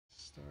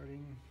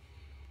Starting.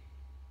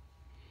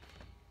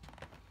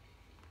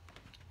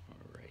 All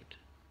right.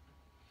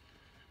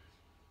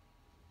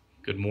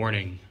 Good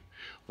morning.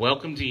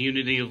 Welcome to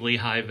Unity of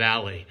Lehigh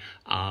Valley.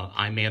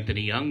 I'm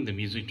Anthony Young, the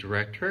music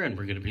director, and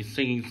we're going to be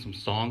singing some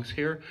songs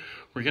here.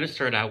 We're going to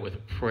start out with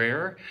a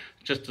prayer.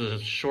 Just a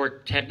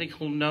short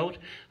technical note.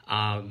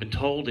 I've been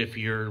told if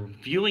you're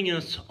viewing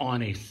us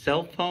on a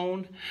cell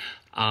phone,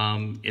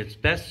 it's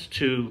best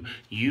to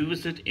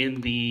use it in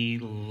the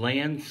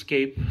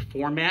landscape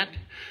format.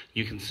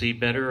 You can see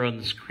better on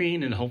the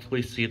screen and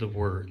hopefully see the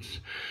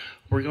words.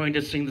 We're going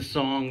to sing the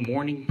song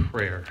Morning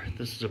Prayer.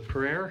 This is a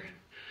prayer,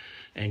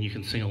 and you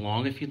can sing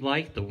along if you'd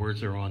like. The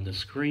words are on the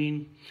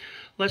screen.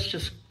 Let's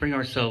just bring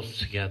ourselves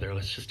together.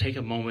 Let's just take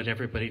a moment,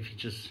 everybody, if you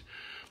just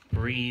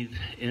breathe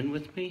in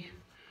with me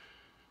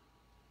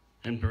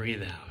and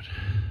breathe out.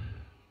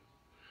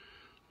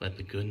 Let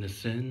the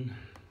goodness in.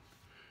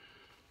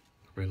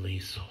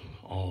 Release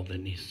all that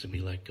needs to be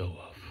let go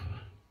of.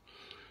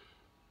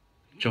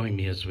 Join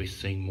me as we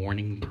sing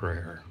Morning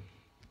Prayer.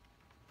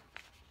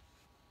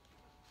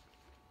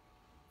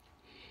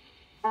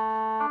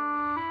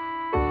 I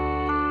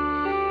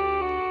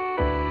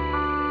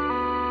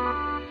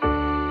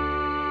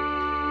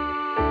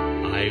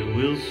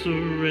will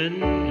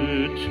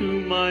surrender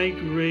to my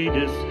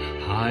greatest,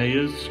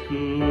 highest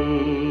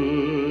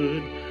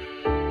good.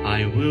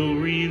 I will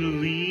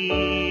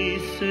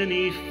release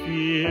any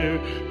fear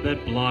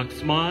that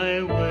blocks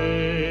my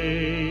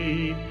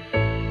way.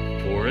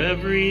 For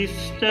every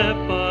step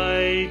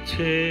I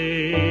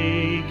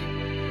take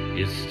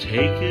is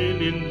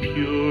taken in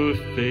pure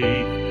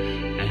faith,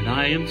 and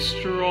I am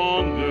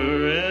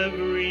stronger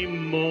every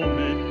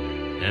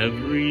moment,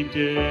 every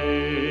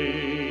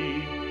day.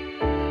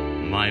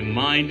 My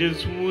mind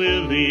is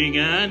willing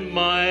and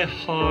my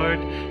heart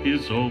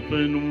is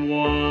open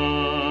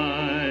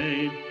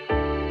wide.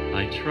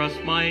 I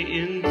trust my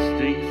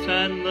instincts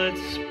and let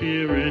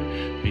Spirit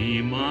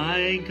be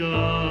my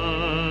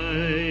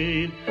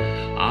guide.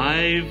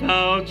 I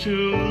vow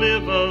to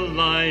live a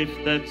life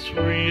that's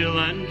real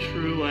and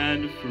true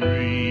and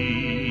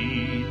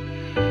free.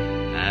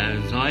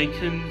 As I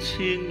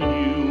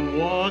continue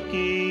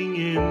walking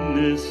in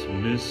this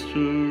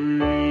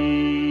mystery,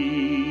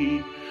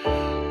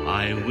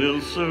 I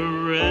will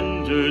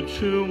surrender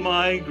to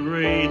my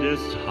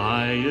greatest,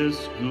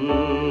 highest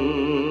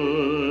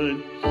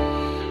good.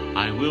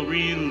 I will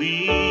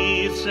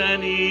release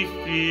any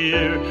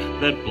fear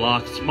that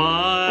blocks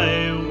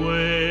my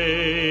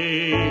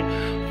way.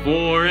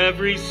 For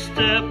every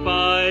step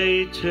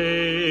I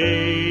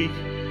take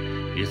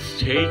is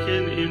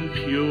taken in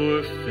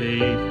pure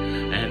faith,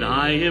 and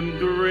I am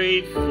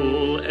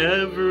grateful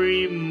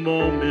every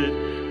moment,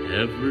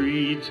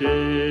 every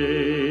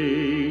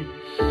day.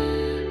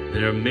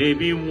 There may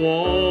be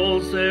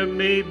walls, there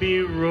may be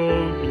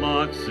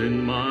roadblocks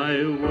in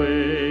my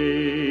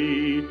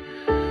way,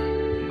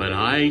 but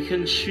I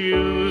can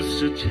choose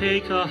to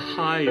take a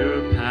higher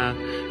path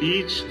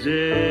each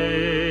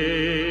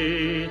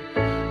day.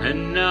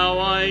 And now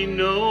I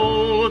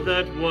know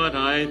that what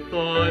I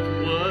thought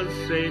was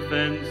safe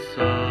and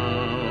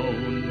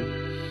sound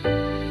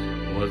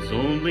was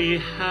only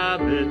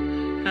habit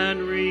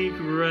and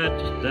regret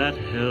that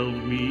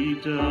held me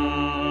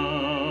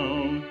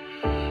down.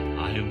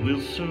 I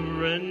will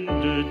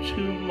surrender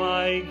to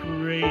my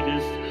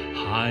greatest,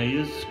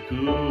 highest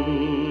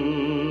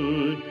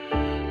good.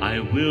 I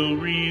will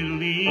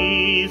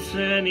release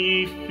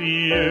any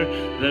fear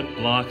that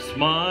blocks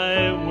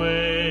my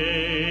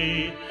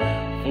way.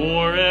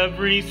 For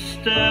every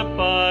step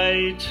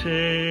I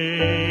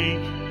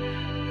take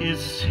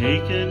is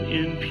taken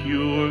in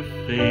pure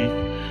faith,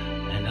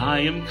 and I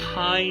am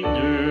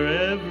kinder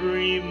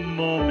every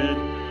moment,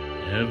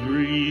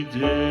 every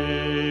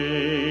day.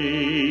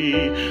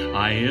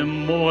 I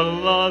am more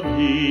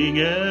loving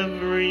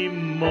every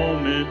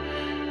moment,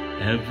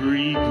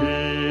 every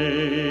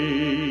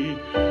day.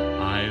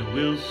 I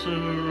will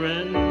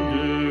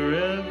surrender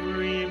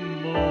every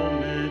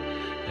moment,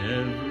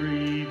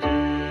 every day.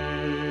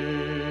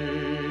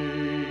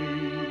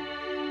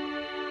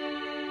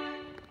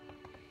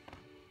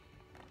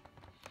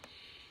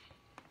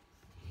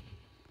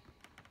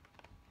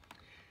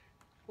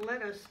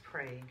 Let us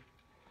pray.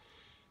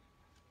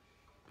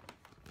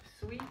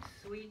 Sweet,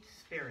 sweet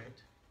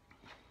Spirit,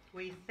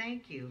 we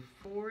thank you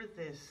for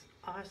this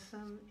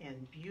awesome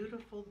and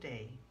beautiful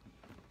day.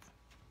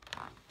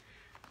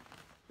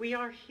 We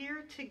are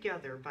here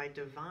together by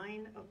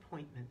divine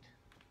appointment,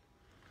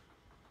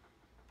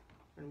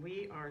 and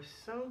we are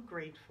so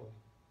grateful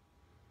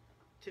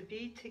to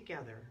be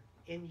together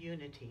in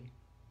unity.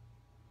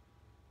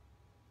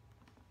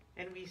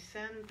 And we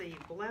send the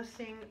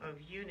blessing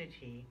of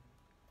unity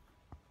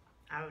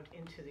out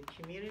into the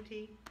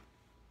community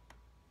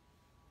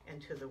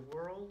and to the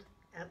world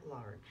at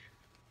large.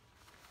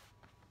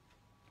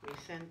 We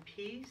send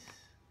peace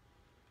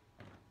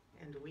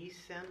and we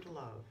send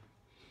love.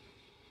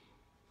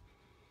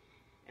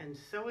 And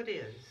so it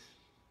is.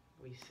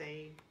 We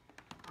say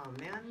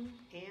amen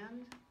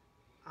and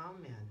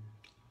amen.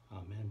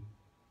 Amen.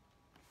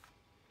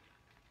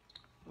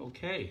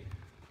 Okay.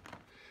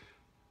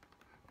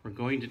 We're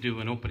going to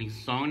do an opening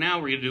song now.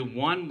 We're going to do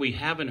one we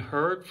haven't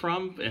heard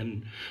from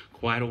in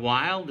quite a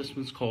while. This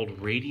one's called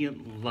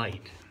Radiant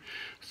Light.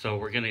 So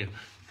we're going to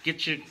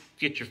get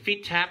your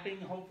feet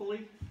tapping,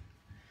 hopefully,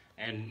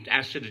 and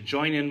ask you to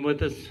join in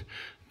with us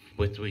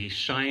with We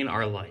Shine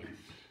Our Light.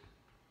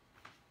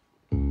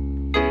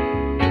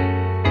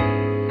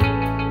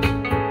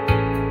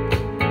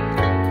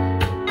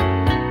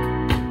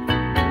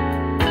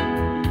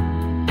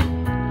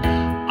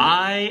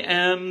 I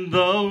am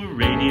the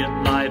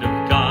radiant light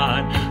of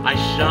God. I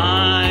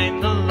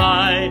shine the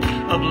light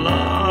of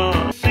love.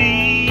 I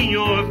see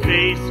your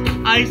face.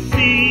 I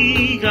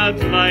see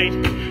God's light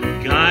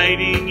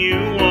guiding you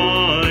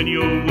on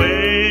your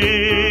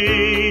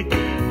way.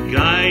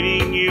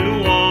 Guiding you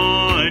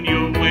on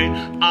your way.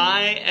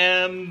 I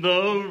am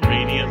the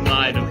radiant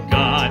light of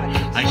God.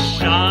 I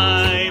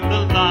shine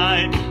the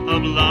light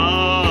of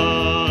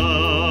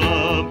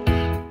love.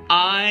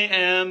 I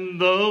am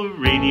the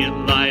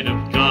radiant light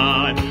of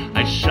God.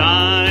 I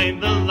shine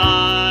the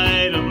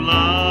light of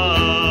love.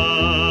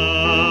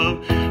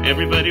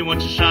 Everybody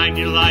wants to shine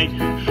your light.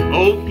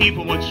 Old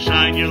people want to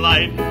shine your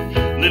light.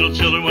 Little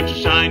children want to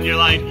shine your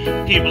light.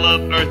 People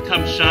of earth,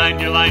 come shine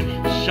your light.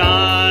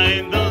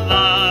 Shine the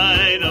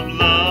light of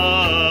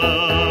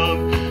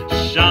love.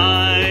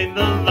 Shine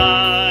the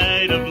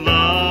light of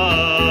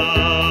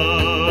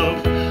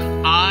love.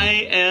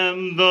 I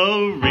am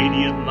the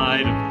radiant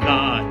light of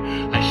God.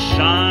 I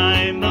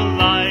shine the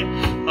light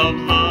of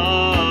love.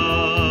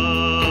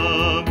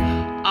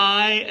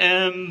 I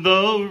am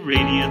the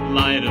radiant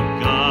light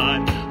of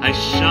God. I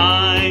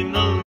shine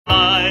the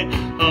light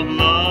of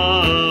love.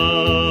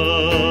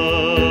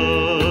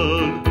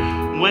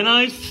 When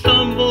I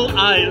stumble,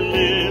 I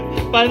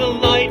live by the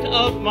light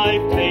of my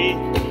faith,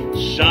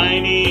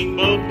 shining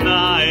both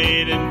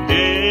night and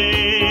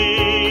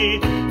day.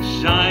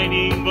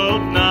 Shining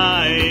both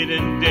night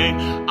and day.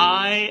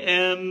 I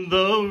am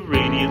the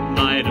radiant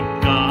light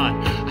of God.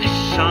 I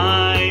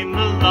shine the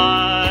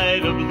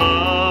light of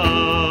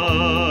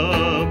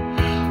love.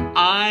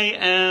 I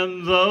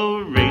am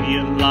the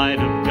radiant light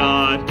of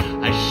God.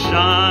 I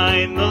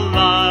shine the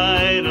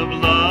light of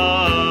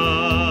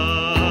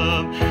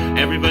love.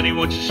 Everybody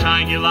wants to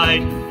shine your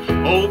light.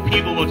 Old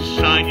people want to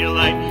shine your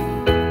light.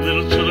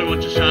 Little children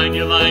want to shine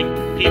your light.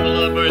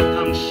 People of earth,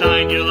 come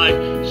shine your light.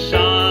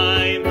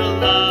 Shine the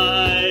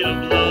light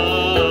of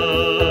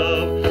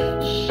love.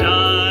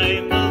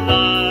 Shine the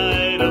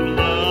light of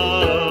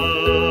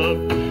love.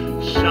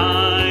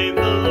 Shine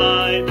the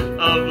light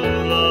of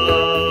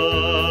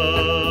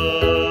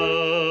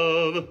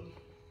love.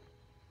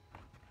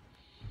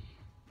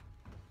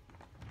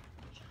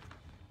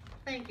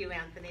 Thank you,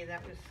 Anthony.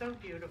 That was so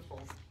beautiful.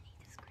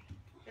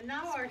 And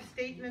now our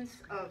statements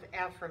of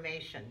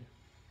affirmation.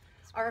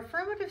 Our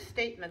affirmative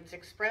statements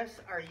express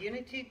our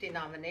unity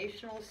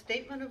denominational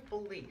statement of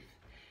belief,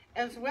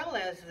 as well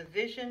as the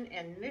vision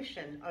and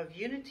mission of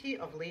Unity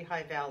of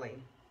Lehigh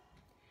Valley.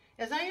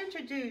 As I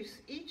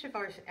introduce each of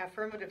our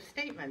affirmative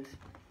statements,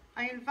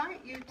 I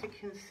invite you to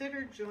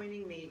consider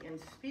joining me in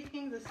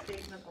speaking the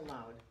statement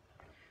aloud.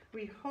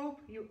 We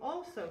hope you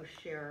also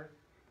share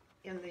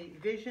in the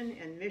vision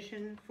and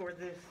mission for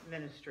this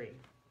ministry.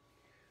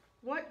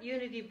 What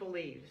Unity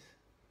believes: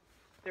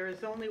 there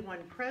is only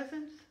one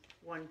presence,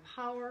 one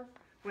power,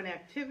 one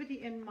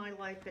activity in my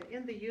life and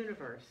in the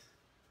universe,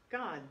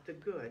 God the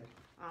good,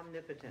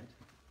 omnipotent.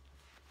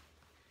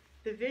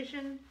 The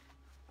vision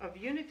of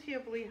Unity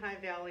of Lehigh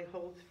Valley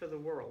holds for the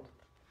world.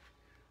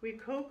 We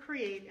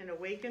co-create an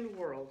awakened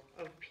world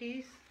of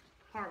peace,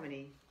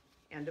 harmony,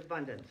 and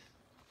abundance.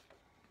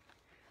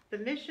 The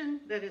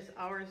mission that is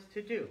ours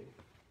to do.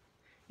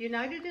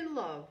 United in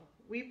love,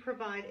 we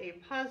provide a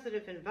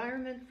positive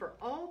environment for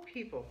all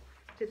people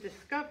to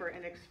discover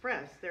and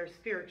express their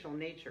spiritual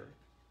nature.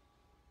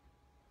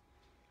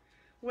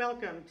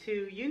 Welcome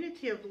to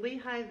Unity of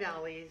Lehigh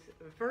Valley's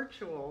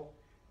virtual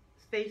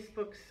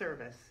Facebook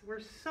service.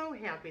 We're so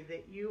happy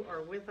that you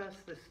are with us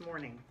this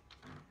morning.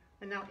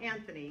 And now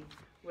Anthony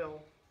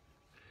will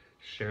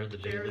share the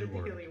daily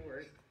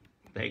word.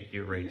 Thank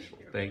you, Rachel.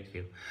 Thank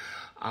you.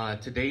 Thank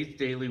you. Today's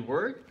daily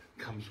word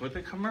comes with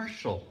a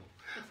commercial.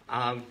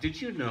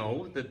 Did you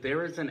know that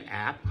there is an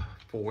app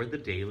for the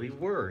daily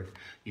word?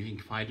 You can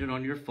find it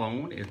on your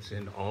phone. It's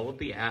in all of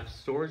the app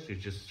stores. You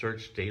just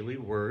search daily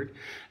word,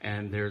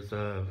 and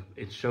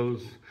it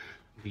shows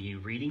the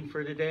reading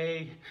for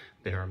today.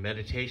 There are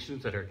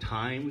meditations that are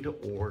timed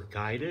or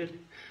guided.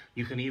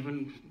 You can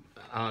even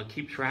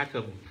keep track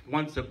of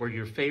ones that were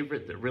your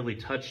favorite that really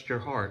touched your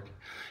heart.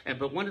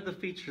 But one of the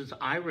features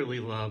I really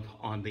love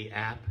on the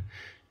app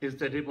is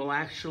that it will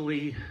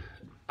actually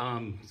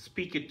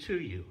speak it to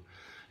you.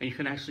 And you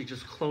can actually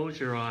just close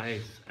your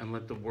eyes and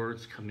let the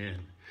words come in.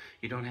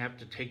 You don't have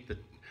to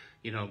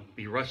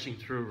be rushing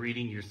through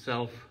reading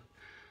yourself.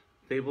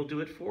 They will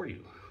do it for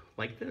you,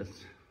 like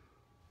this.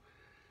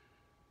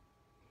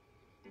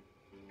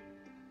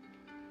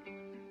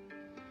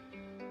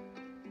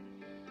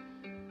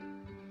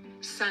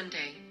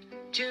 Sunday,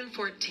 June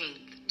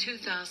 14th,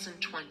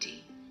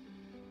 2020.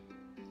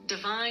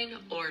 Divine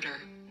Order.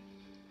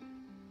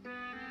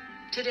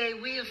 Today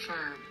we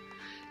affirm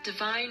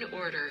divine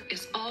order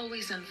is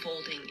always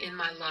unfolding in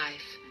my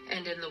life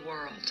and in the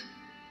world.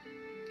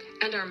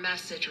 And our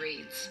message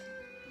reads,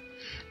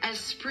 as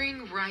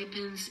spring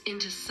ripens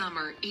into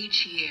summer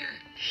each year,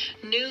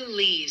 new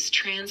leaves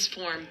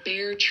transform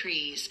bare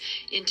trees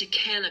into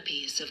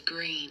canopies of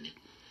green.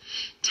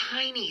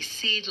 Tiny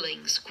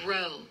seedlings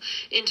grow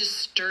into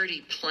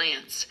sturdy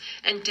plants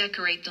and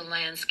decorate the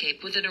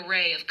landscape with an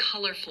array of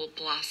colorful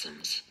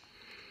blossoms.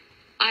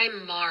 I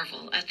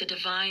marvel at the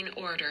divine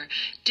order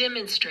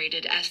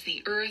demonstrated as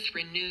the earth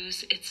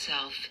renews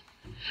itself.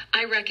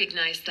 I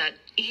recognize that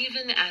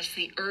even as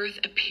the earth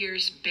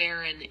appears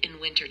barren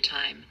in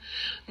wintertime,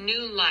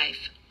 new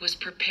life was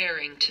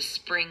preparing to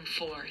spring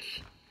forth.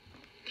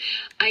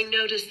 I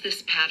notice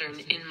this pattern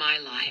in my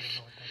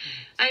life.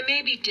 I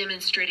may be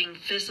demonstrating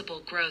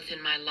visible growth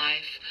in my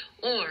life,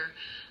 or,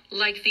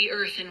 like the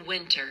earth in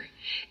winter,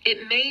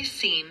 it may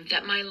seem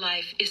that my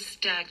life is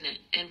stagnant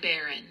and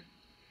barren.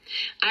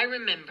 I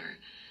remember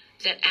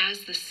that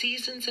as the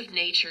seasons of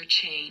nature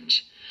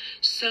change,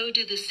 so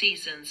do the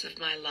seasons of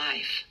my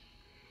life.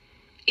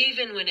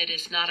 Even when it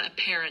is not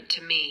apparent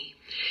to me,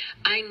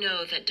 I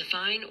know that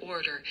divine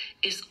order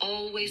is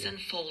always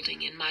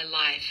unfolding in my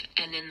life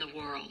and in the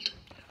world.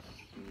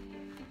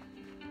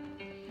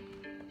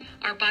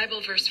 Our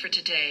Bible verse for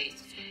today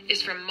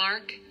is from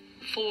Mark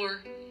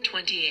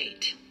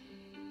 4:28.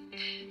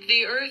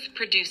 The earth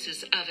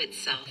produces of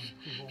itself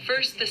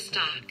first the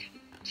stalk,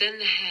 then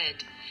the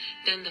head,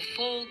 then the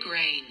full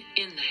grain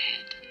in the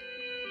head.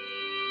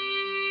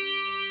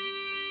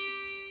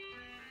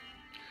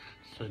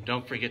 So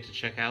don't forget to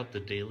check out the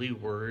Daily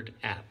Word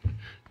app.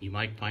 You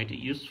might find it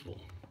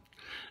useful.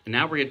 And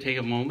now we're going to take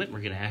a moment.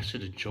 We're going to ask you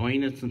to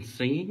join us in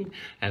singing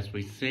as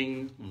we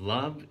sing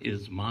Love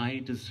is My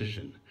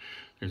Decision.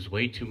 There's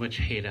way too much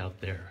hate out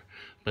there,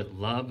 but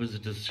love is a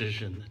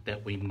decision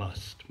that we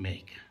must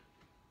make.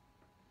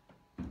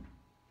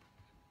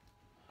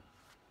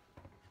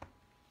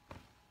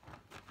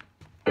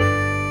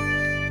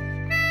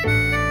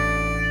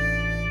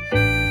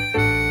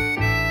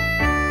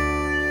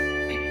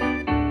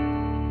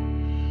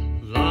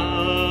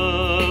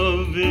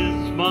 Love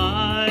is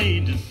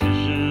my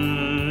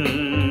decision.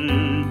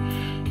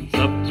 It's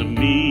up to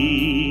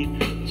me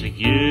to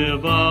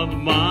give of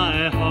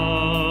my heart.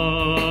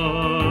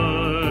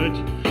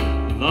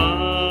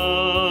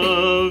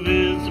 Love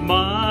is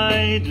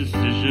my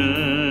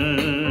decision.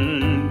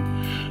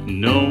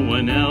 No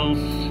one else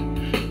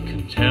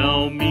can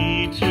tell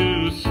me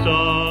to start.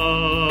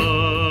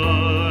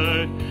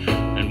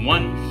 And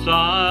once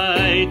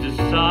I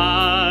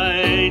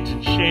decide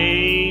to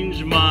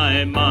change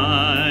my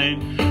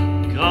mind,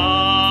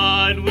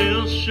 God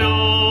will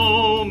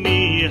show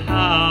me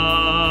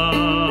how.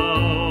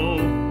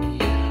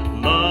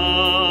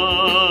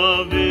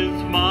 Love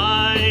is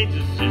my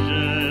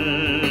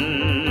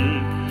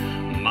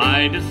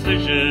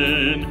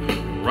decision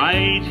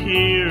right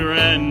here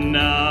and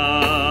now.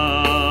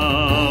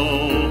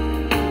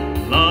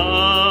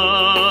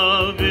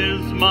 Love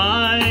is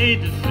my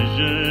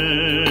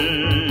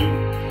decision.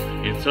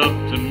 It's up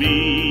to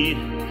me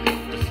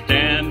to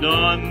stand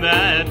on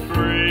that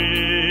bridge.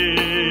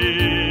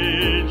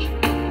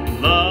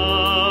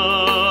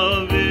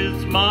 Love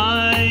is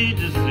my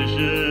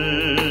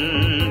decision.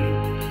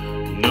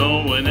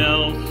 No one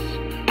else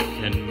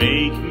can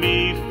make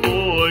me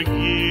forgive.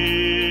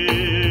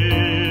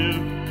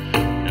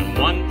 And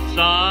once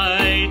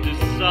I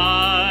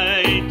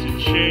decide to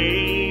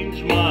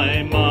change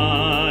my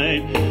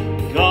mind,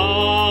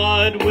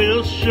 God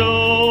will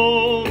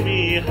show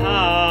me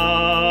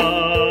how.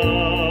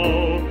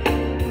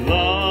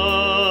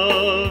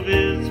 Love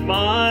is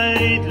my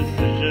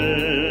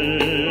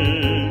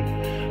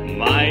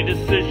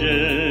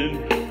decision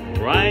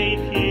right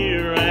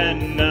here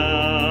and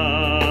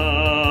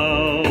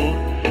now.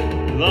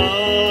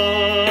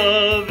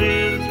 Love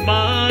is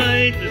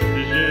my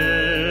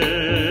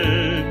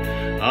decision,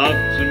 up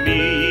to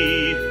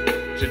me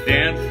to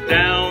dance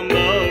down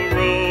the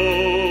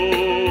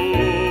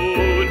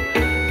road.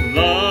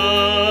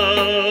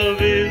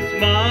 Love is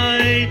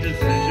my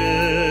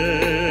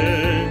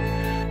decision.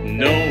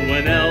 No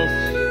one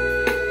else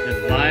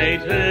can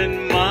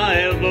lighten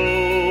my load.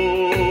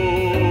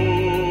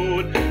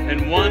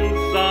 And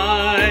once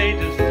I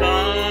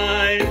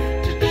decide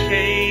to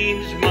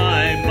change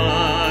my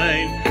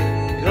mind,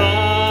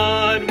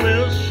 God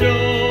will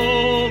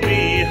show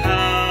me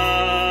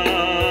how.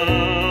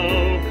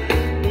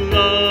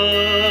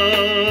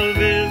 Love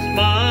is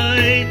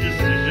my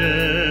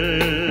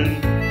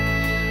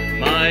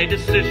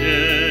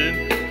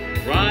decision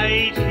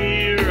right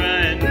here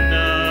and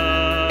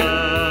now.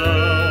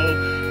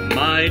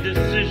 My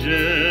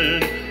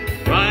decision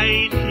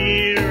right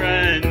here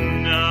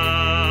and now.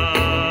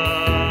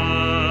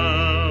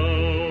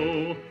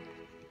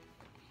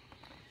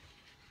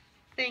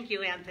 Thank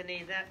you,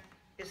 Anthony. That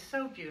is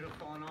so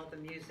beautiful, and all the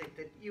music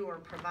that you are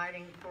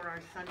providing for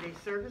our Sunday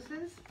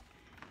services.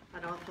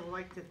 I'd also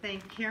like to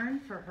thank Karen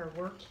for her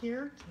work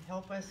here to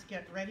help us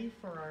get ready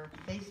for our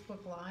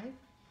Facebook Live.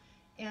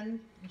 and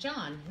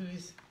John,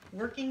 who's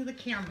working the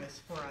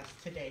cameras for us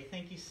today.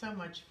 Thank you so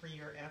much for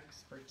your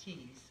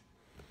expertise.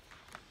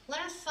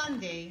 Last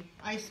Sunday,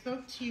 I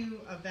spoke to you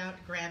about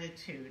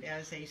gratitude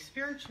as a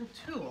spiritual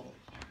tool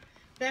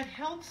that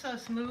helps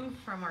us move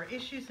from our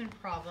issues and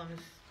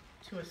problems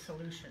to a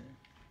solution.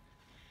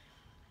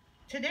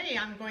 Today,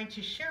 I'm going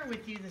to share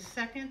with you the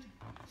second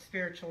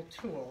spiritual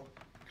tool,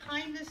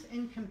 kindness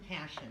and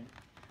compassion,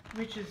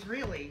 which is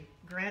really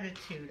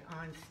gratitude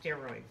on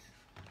steroids.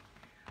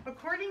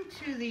 According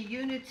to the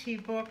Unity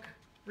book,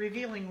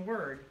 Revealing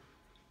Word,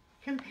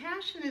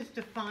 compassion is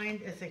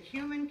defined as a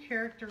human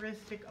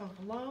characteristic of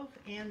love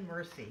and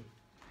mercy,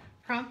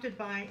 prompted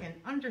by an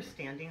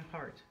understanding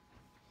heart.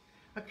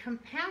 A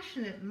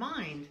compassionate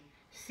mind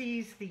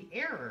sees the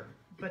error,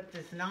 but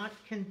does not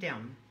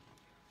condemn.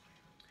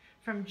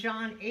 From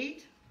John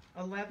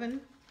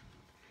 8:11,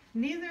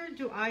 neither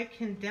do I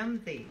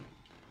condemn thee.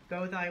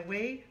 Go thy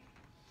way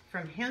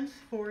from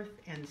henceforth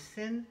and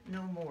sin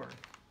no more.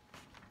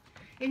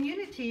 In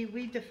Unity,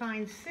 we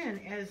define sin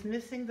as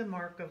missing the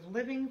mark of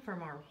living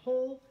from our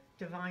whole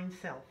divine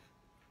self.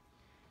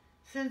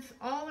 Since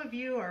all of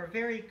you are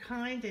very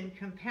kind and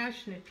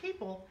compassionate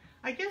people,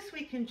 I guess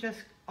we can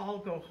just all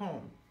go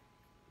home.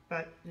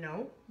 But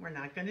no, we're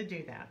not going to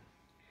do that,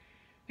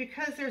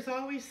 because there's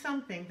always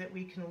something that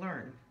we can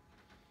learn.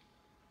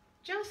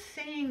 Just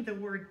saying the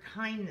word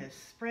kindness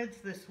spreads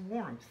this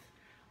warmth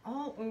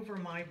all over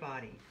my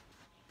body.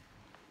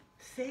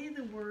 Say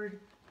the word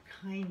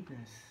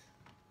kindness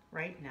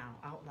right now,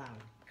 out loud.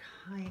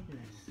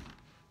 Kindness.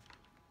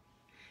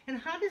 And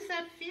how does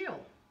that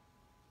feel?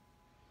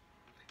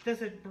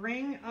 Does it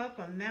bring up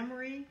a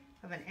memory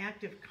of an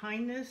act of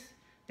kindness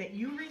that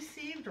you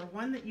received or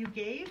one that you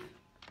gave?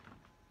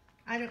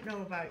 I don't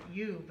know about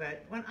you,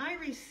 but when I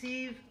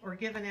receive or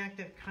give an act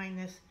of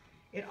kindness,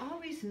 it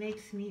always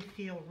makes me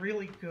feel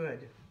really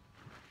good.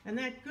 And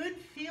that good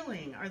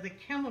feeling are the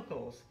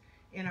chemicals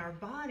in our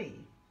body.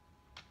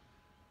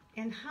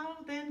 And how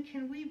then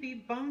can we be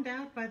bummed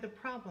out by the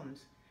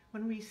problems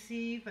when we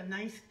receive a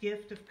nice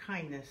gift of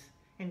kindness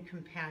and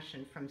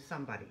compassion from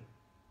somebody?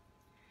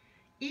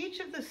 Each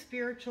of the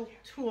spiritual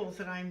tools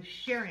that I'm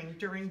sharing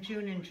during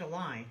June and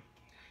July,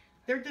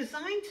 they're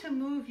designed to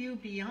move you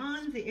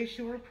beyond the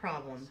issue or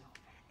problem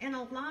and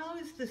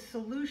allows the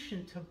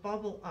solution to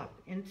bubble up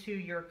into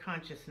your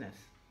consciousness.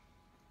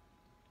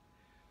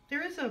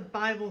 There is a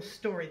Bible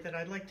story that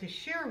I'd like to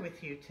share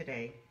with you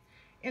today,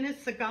 and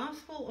it's the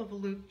Gospel of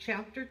Luke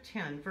chapter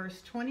 10,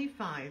 verse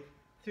 25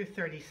 through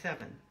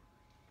 37.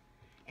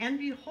 And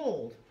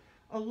behold,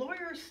 a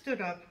lawyer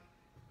stood up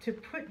to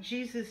put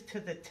Jesus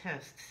to the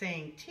test,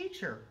 saying,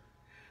 Teacher,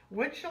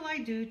 what shall I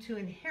do to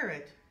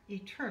inherit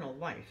eternal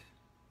life?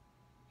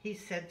 He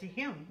said to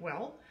him,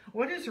 Well,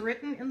 what is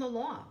written in the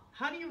law?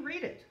 How do you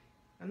read it?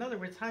 In other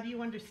words, how do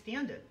you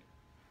understand it?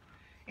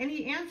 And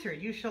he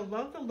answered, You shall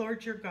love the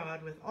Lord your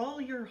God with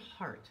all your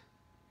heart,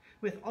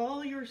 with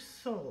all your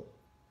soul,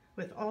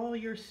 with all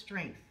your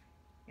strength,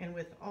 and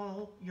with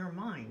all your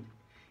mind,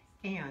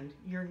 and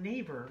your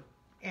neighbor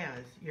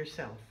as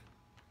yourself.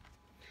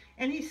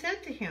 And he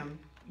said to him,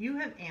 You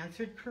have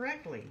answered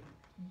correctly.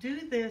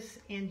 Do this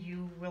and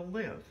you will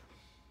live.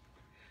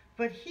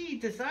 But he,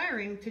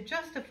 desiring to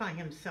justify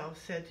himself,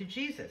 said to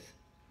Jesus,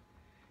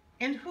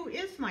 And who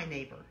is my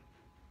neighbor?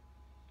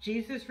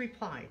 Jesus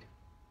replied,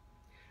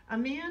 A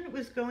man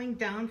was going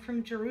down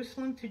from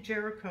Jerusalem to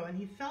Jericho, and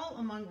he fell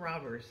among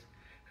robbers,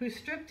 who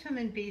stripped him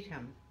and beat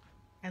him,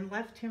 and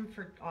left him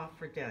off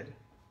for dead.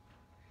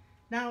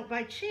 Now,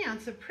 by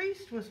chance, a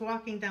priest was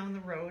walking down the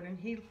road, and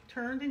he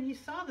turned and he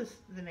saw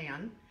the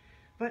man,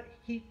 but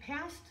he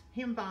passed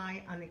him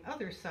by on the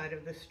other side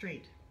of the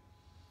street.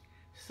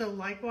 So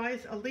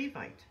likewise a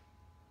Levite,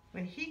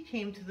 when he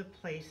came to the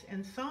place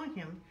and saw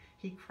him,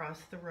 he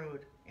crossed the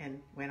road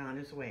and went on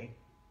his way.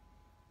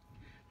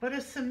 But a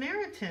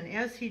Samaritan,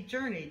 as he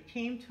journeyed,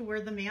 came to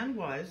where the man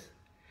was,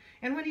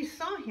 and when he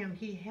saw him,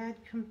 he had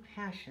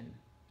compassion.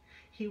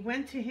 He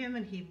went to him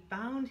and he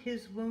bound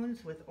his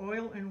wounds with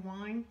oil and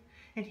wine,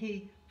 and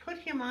he put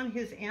him on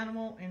his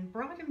animal and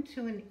brought him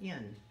to an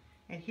inn,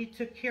 and he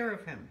took care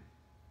of him.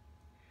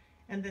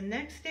 And the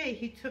next day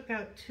he took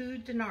out 2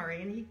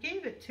 denarii, and he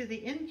gave it to the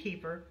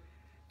innkeeper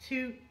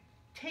to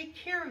take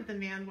care of the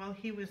man while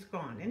he was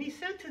gone. And he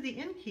said to the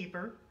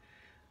innkeeper,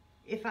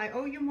 If I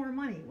owe you more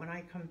money when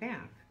I come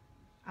back,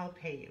 I'll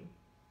pay you.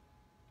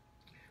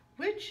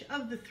 Which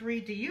of the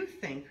 3 do you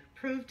think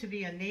proved to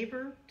be a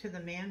neighbor to the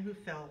man who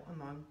fell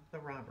among the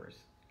robbers?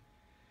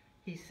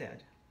 He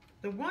said,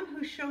 The one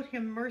who showed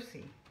him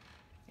mercy.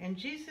 And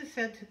Jesus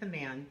said to the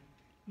man,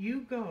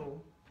 You go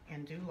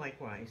and do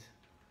likewise.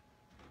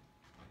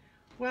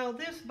 Well,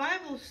 this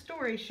Bible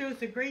story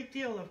shows a great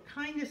deal of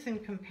kindness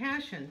and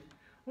compassion.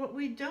 What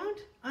we don't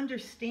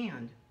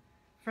understand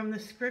from the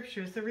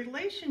scriptures, the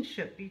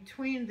relationship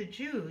between the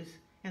Jews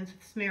and the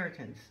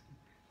Samaritans.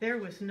 There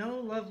was no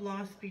love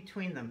lost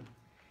between them,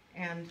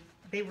 and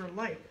they were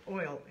like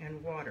oil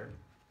and water.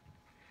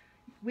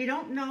 We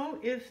don't know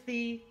if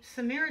the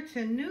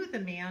Samaritan knew the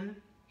man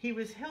he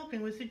was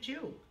helping was a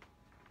Jew.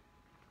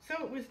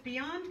 So it was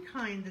beyond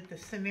kind that the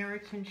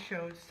Samaritan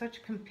showed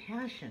such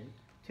compassion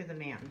to the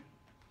man.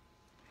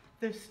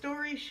 The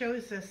story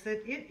shows us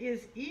that it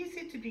is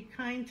easy to be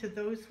kind to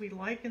those we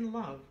like and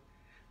love,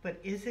 but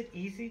is it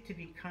easy to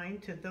be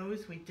kind to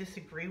those we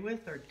disagree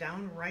with or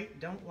downright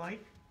don't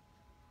like?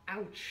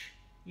 Ouch,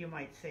 you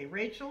might say.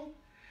 Rachel,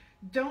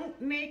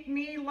 don't make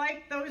me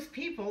like those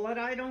people that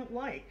I don't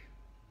like.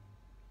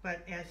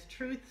 But as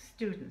truth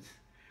students,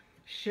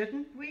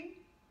 shouldn't we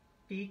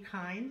be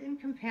kind and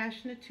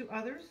compassionate to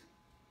others?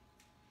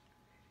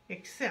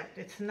 Except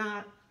it's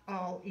not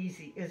all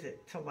easy, is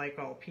it, to like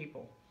all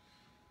people?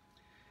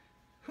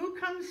 Who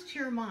comes to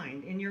your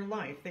mind in your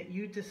life that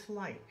you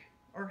dislike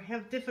or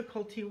have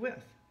difficulty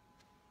with?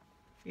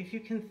 If you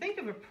can think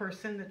of a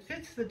person that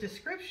fits the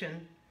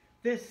description,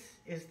 this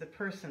is the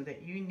person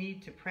that you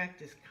need to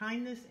practice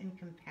kindness and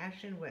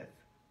compassion with.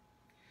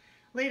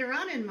 Later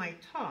on in my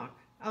talk,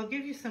 I'll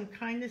give you some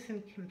kindness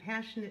and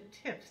compassionate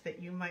tips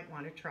that you might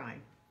want to try.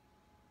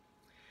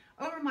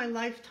 Over my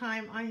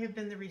lifetime, I have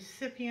been the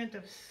recipient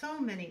of so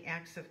many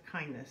acts of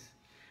kindness.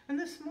 And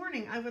this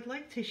morning, I would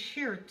like to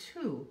share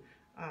two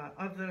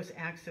of those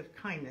acts of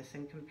kindness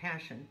and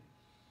compassion.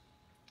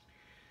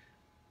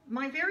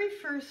 My very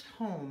first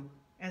home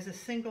as a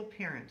single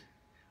parent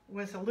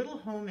was a little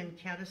home in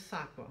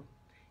Catasauqua.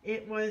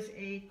 It was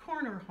a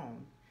corner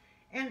home.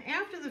 And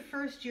after the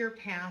first year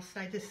passed,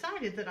 I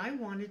decided that I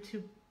wanted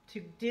to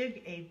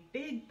dig a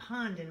big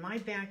pond in my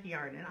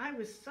backyard. And I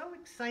was so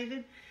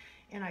excited,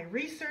 and I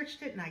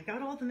researched it, and I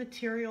got all the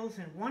materials.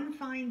 And one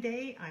fine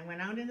day, I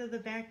went out into the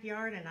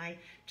backyard, and I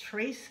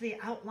traced the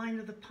outline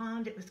of the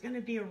pond. It was going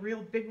to be a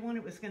real big one.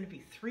 It was going to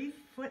be 3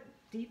 foot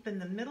deep in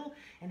the middle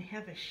and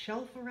have a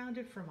shelf around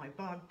it for my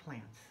bog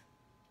plants.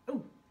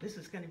 Oh, this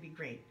was going to be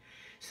great.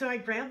 So I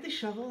grabbed the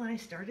shovel, and I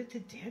started to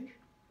dig.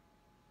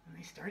 And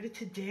I started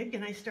to dig,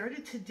 and I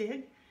started to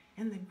dig.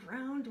 And the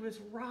ground was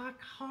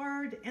rock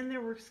hard, and there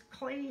was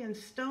clay and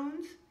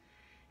stones.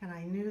 And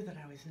I knew that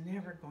I was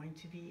never going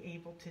to be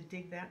able to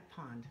dig that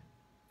pond.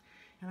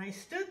 And I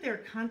stood there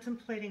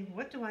contemplating,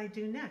 what do I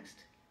do next?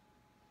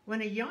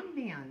 When a young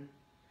man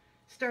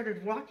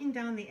started walking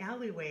down the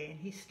alleyway, and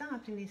he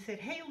stopped and he said,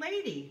 "Hey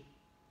lady,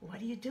 what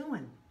are you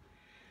doing?"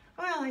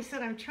 Well, I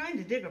said, "I'm trying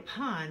to dig a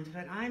pond,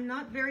 but I'm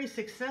not very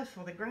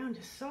successful. The ground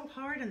is so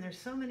hard and there's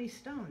so many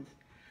stones."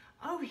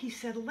 "Oh," he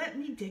said, "let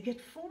me dig it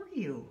for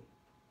you."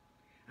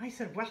 I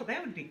said, "Well,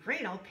 that would be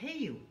great. I'll pay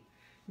you."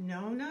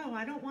 No,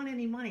 I don't want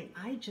any money.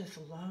 I just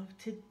love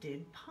to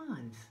dig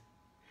ponds."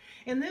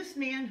 And this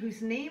man,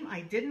 whose name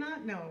I did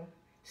not know,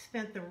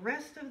 spent the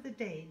rest of the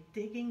day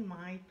digging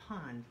my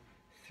pond,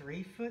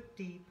 3 foot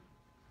deep,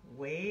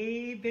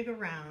 way big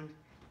around,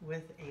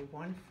 with a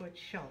 1 foot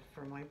shelf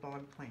for my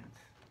bog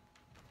plants.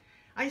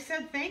 I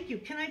said, "Thank you.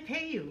 Can I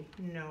pay you?"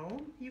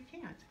 "No, you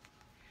can't."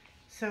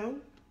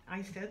 So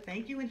I said,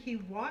 "Thank you," and he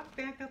walked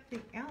back up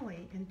the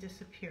alley and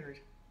disappeared.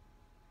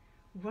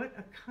 What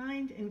a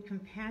kind and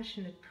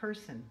compassionate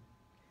person.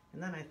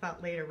 And then I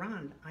thought later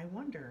on, I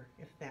wonder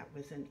if that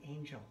was an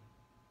angel.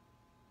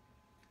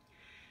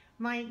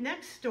 My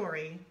next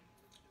story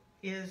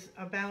is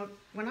about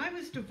when I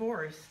was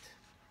divorced.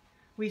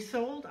 We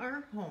sold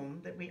our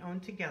home that we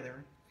owned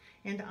together,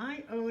 and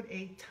I owed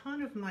a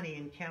ton of money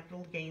in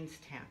capital gains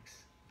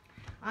tax.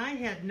 I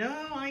had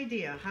no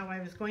idea how I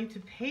was going to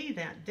pay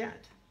that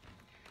debt.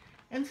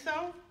 And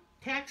so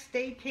tax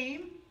day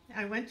came.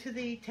 I went to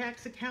the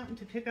tax accountant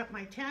to pick up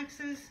my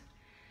taxes.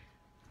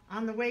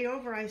 On the way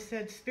over, I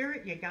said,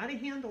 "Spirit, you got to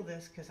handle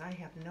this because I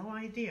have no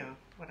idea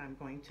what I'm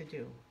going to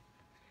do."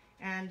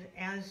 And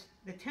as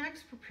the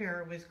tax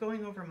preparer was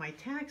going over my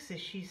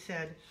taxes, she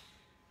said,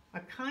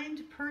 "A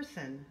kind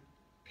person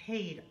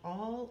paid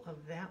all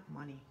of that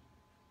money."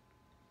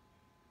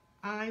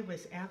 I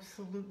was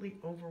absolutely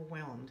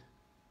overwhelmed.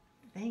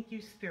 Thank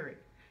you,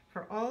 Spirit,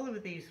 for all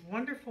of these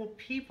wonderful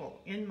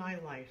people in my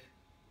life.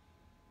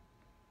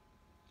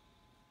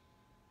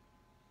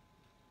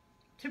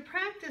 To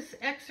practice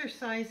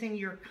exercising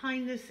your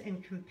kindness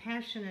and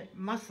compassionate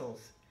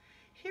muscles,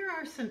 here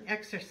are some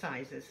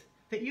exercises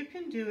that you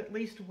can do at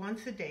least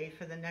once a day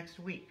for the next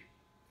week.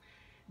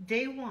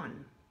 Day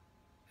 1,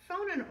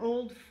 phone an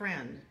old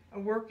friend, a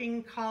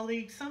working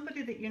colleague,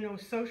 somebody that you know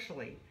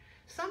socially,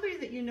 somebody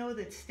that you know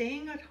that's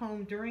staying at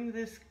home during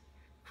this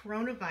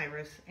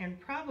coronavirus and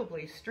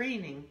probably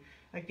straining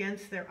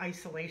against their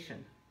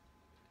isolation.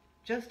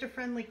 Just a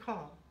friendly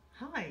call.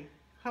 "Hi,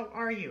 how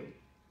are you?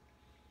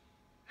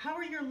 How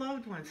are your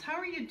loved ones? How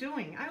are you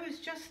doing? I was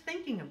just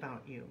thinking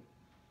about you."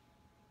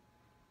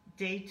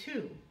 Day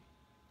 2,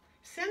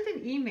 send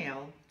an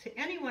email to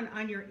anyone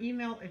on your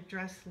email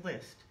address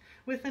list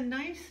with a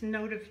nice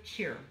note of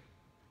cheer.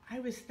 "I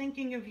was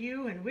thinking of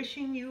you and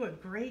wishing you a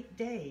great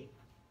day."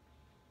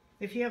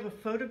 If you have a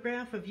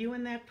photograph of you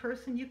and that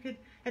person, you could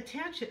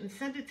attach it and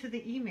send it to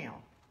the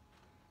email.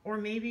 Or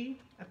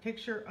maybe a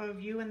picture of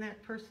you and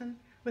that person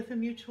with a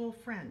mutual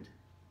friend.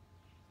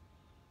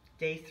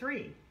 Day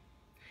 3,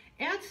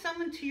 add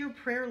someone to your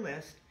prayer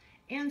list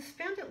and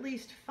spend at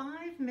least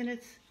 5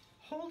 minutes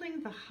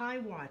holding the high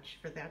watch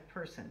for that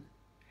person.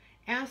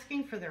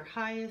 asking for their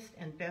highest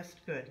and best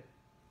good.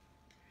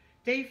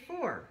 Day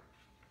 4,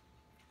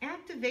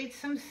 activate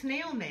some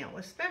snail mail,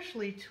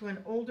 especially to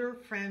an older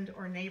friend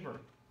or neighbor.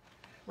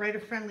 Write a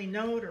friendly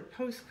note or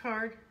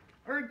postcard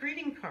or a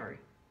greeting card,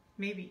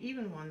 maybe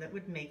even one that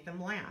would make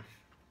them laugh.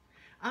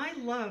 I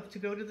love to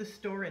go to the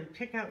store and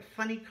pick out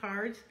funny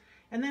cards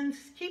and then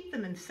keep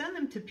them and send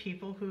them to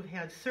people who've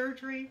had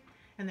surgery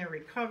and they're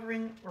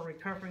recovering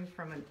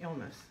from an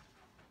illness.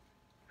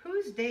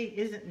 Whose day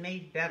isn't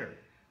made better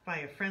by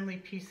a friendly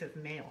piece of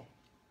mail?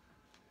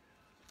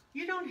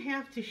 You don't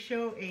have to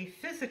show a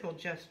physical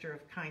gesture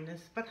of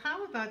kindness, but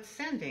how about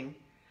sending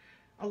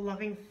a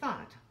loving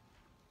thought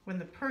when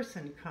the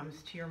person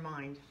comes to your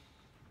mind?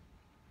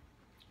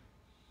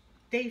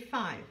 Day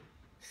 5,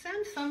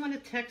 send someone a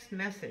text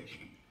message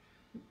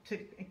to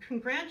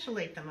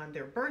congratulate them on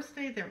their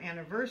birthday, their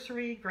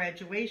anniversary,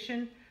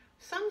 graduation,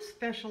 some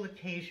special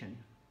occasion.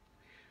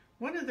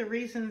 One of the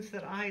reasons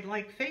that I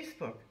like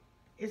Facebook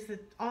is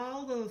that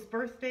all those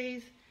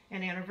birthdays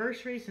and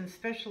anniversaries and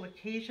special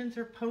occasions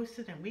are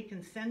posted and we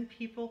can send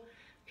people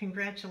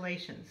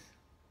congratulations.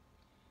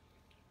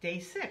 Day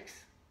 6,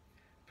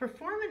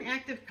 perform an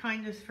act of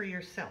kindness for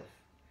yourself.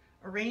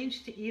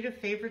 Arrange to eat a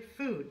favorite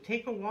food.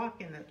 Take a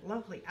walk in a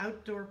lovely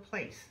outdoor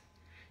place.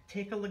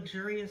 Take a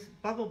luxurious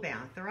bubble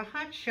bath or a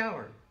hot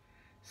shower.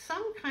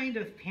 Some kind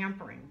of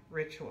pampering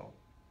ritual.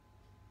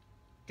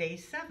 Day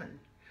 7,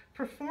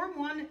 perform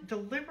one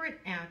deliberate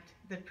act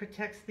that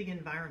protects the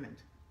environment.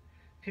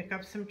 Pick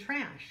up some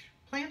trash.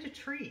 Plant a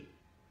tree.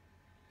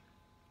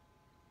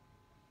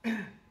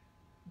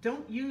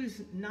 Don't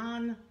use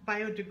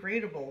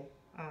non-biodegradable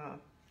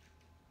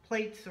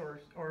plates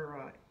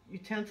or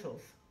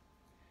utensils.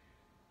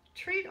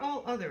 Treat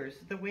all others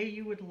the way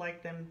you would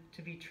like them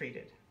to be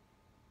treated.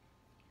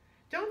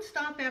 Don't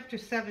stop after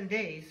 7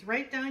 days.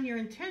 Write down your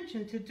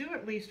intention to do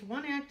at least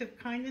one act of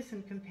kindness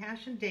and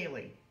compassion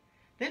daily.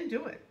 Then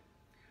do it.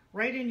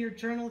 Write in your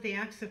journal the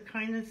acts of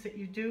kindness that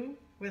you do,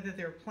 whether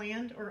they're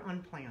planned or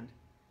unplanned.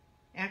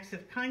 Acts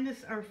of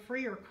kindness are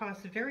free or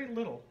cost very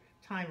little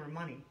time or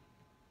money.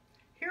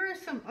 Here are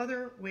some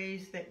other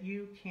ways that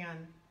you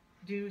can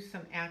do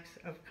some acts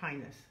of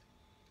kindness.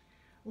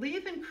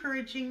 Leave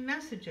encouraging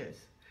messages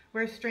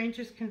where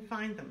strangers can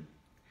find them.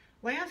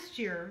 Last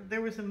year,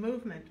 there was a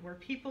movement where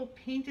people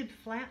painted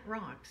flat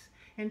rocks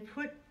and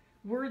put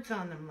words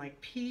on them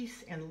like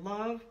peace and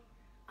love.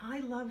 I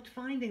loved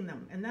finding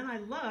them, and then I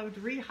loved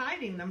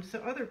re-hiding them so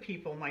other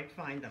people might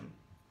find them.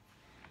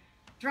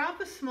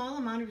 Drop a small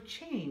amount of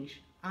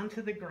change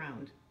onto the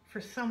ground for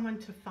someone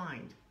to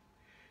find.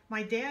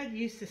 My dad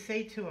used to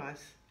say to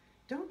us,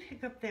 don't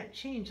pick up that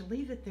change,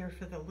 leave it there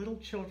for the little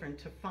children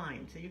to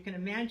find. So you can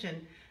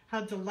imagine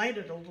how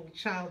delighted a little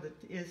child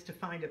is to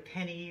find a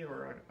penny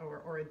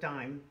or a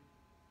dime.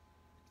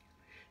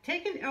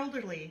 Take an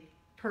elderly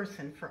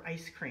person for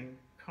ice cream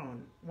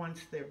cone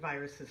once the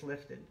virus is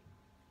lifted.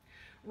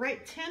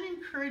 Write 10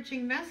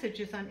 encouraging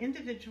messages on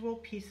individual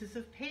pieces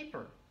of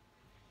paper.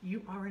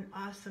 You are an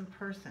awesome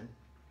person.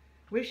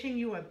 Wishing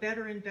you a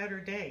better and better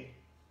day.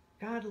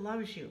 God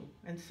loves you,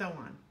 and so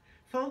on.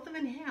 Fold them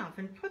in half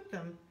and put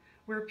them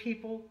where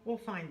people will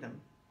find them.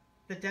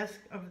 The desk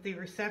of the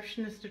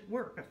receptionist at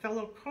work, a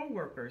fellow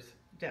co-worker's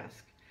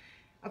desk,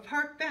 a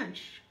park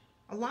bench,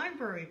 a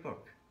library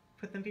book.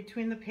 Put them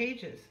between the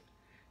pages.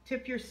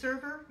 Tip your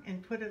server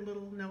and put a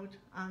little note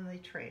on the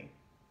tray.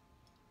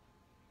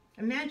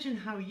 Imagine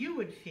how you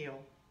would feel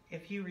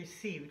if you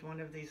received one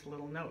of these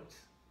little notes.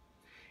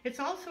 It's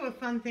also a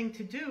fun thing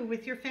to do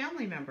with your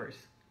family members.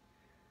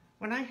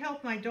 When I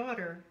helped my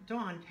daughter,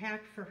 Dawn,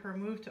 pack for her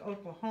move to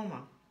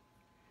Oklahoma,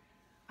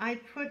 I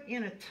put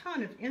in a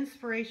ton of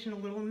inspirational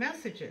little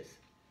messages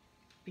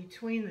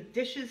between the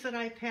dishes that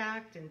I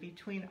packed and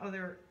between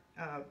other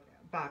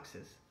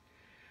boxes.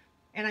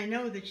 And I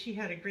know that she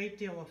had a great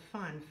deal of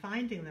fun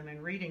finding them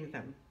and reading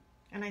them.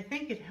 And I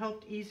think it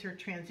helped ease her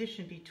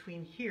transition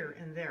between here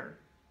and there.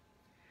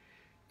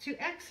 To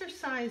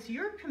exercise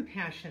your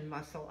compassion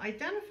muscle,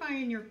 identify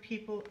in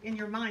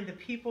your mind the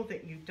people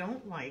that you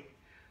don't like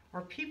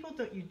or people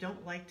that you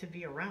don't like to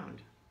be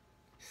around.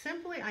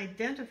 Simply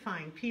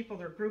identifying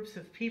people or groups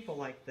of people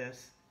like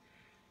this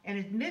and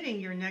admitting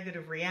your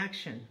negative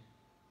reaction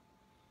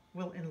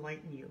will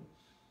enlighten you.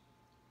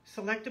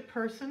 Select a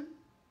person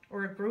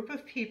or a group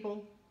of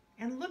people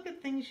and look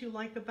at things you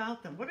like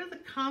about them. What are the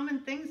common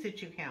things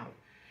that you have?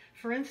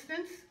 For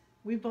instance,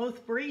 we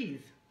both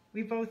breathe,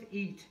 we both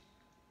eat.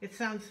 It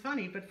sounds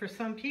funny, but for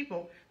some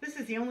people, this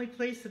is the only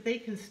place that they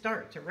can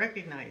start to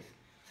recognize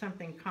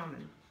something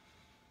common.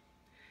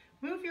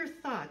 Move your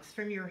thoughts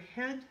from your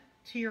head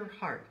to your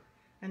heart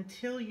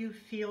until you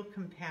feel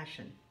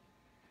compassion.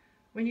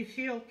 When you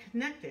feel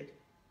connected,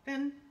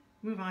 then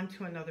move on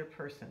to another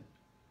person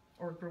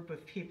or group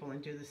of people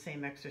and do the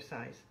same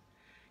exercise.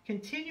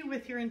 Continue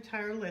with your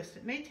entire list.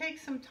 It may take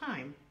some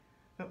time,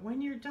 but when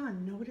you're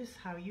done, notice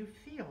how you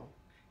feel.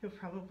 You'll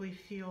probably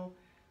feel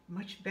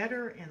much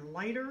better and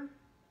lighter.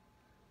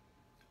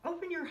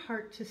 Open your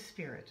heart to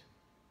Spirit,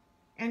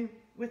 and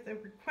with a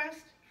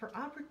request for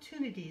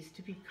opportunities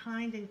to be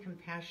kind and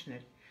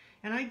compassionate,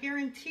 and I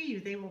guarantee you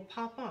they will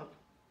pop up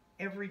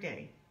every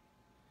day.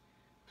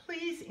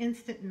 Please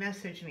instant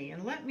message me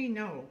and let me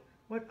know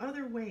what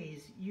other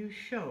ways you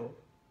show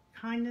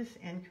kindness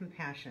and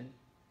compassion.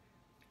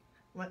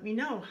 Let me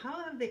know,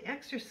 how have the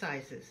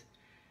exercises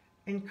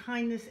in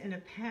kindness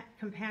and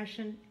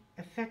compassion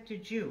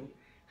affected you?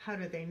 How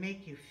do they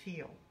make you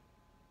feel?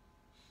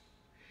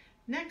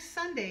 Next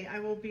Sunday, I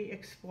will be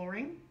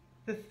exploring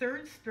the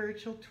third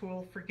spiritual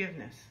tool,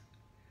 forgiveness.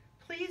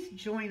 Please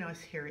join us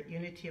here at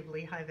Unity of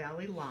Lehigh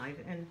Valley Live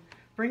and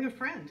bring a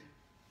friend.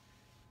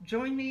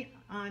 Join me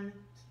on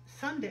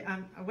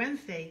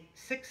Wednesday,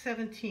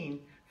 6/17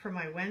 for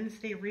my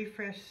Wednesday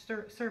refresh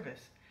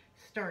service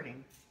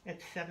starting at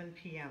 7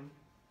 p.m.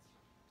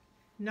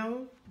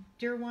 Know,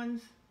 dear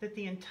ones, that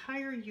the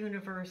entire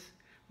universe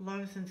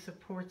loves and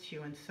supports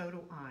you, and so do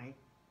I.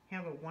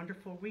 Have a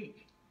wonderful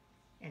week,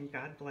 and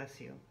God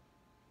bless you.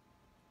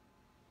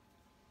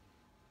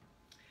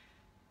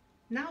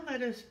 Now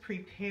let us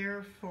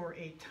prepare for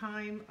a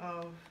time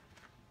of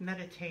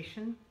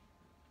meditation.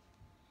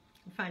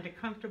 Find a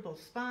comfortable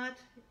spot.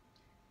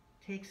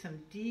 Take some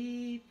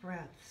deep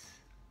breaths.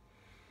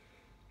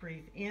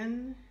 Breathe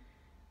in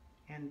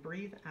and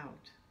breathe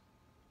out.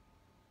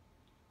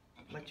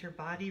 Let your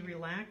body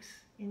relax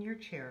in your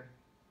chair.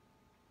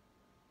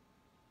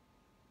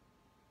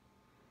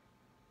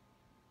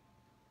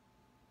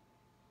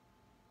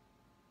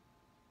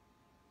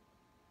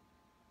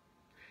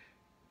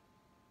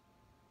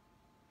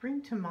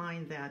 Bring to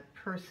mind that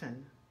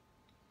person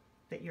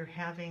that you're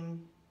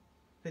having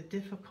the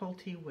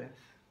difficulty with.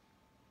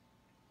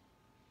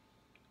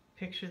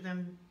 Picture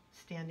them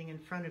standing in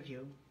front of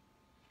you.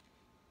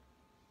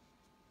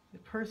 The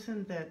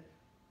person that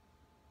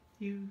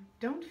you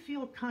don't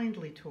feel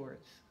kindly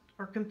towards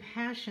or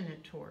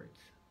compassionate towards.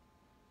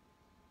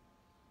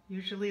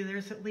 Usually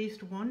there's at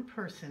least one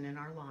person in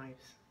our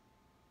lives.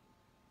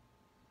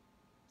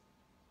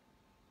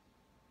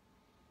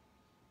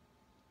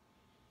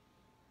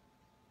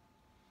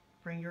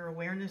 Bring your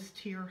awareness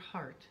to your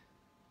heart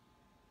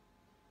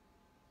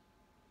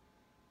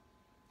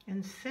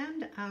and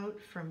send out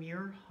from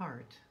your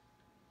heart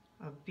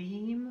a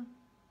beam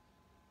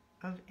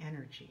of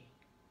energy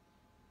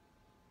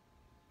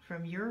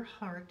from your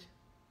heart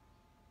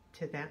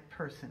to that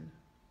person.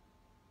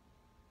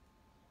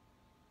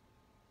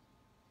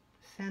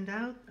 Send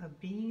out a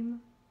beam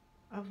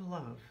of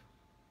love.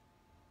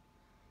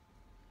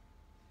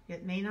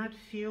 It may not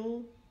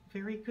feel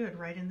very good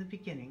right in the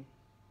beginning,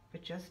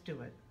 but just do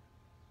it.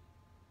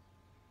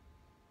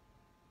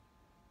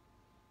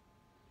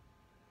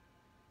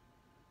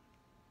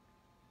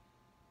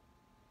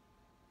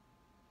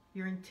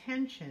 Your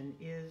intention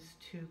is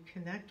to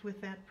connect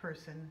with that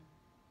person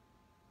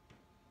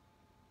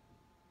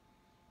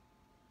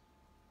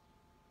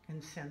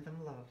and send them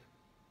love.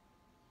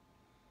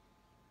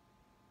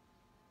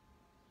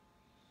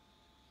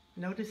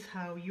 Notice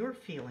how you're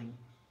feeling.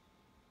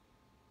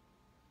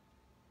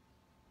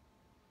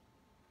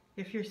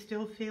 If you're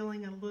still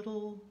feeling a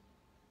little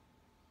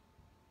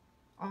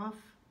off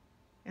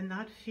and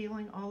not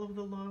feeling all of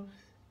the love,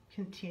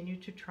 continue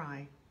to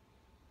try.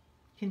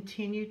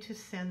 Continue to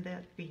send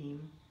that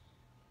beam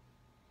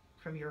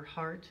from your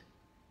heart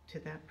to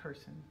that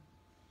person.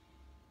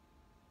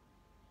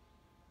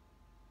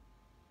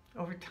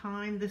 Over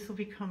time, this will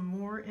become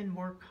more and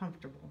more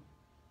comfortable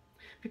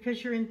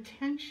because your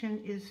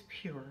intention is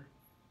pure.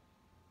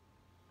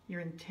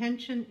 Your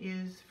intention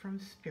is from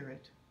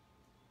spirit.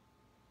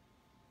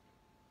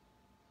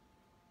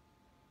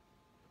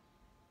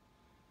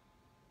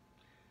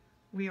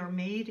 We are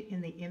made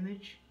in the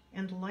image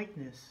and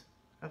likeness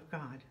of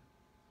God.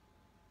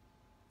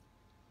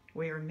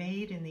 We are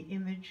made in the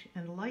image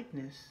and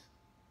likeness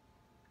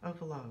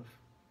of love.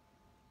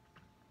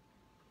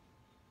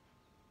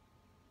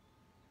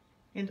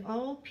 And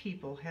all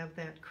people have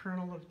that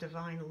kernel of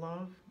divine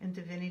love and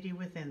divinity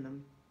within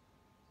them.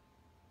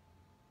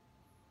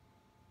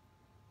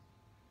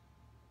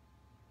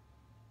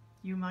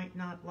 You might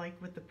not like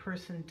what the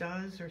person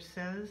does or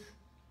says,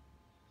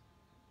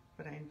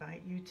 but I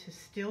invite you to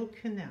still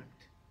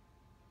connect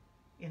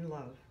in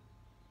love.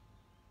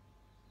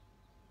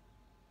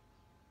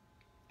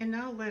 And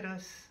now let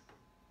us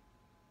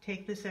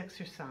take this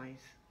exercise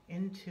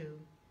into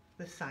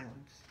the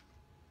silence.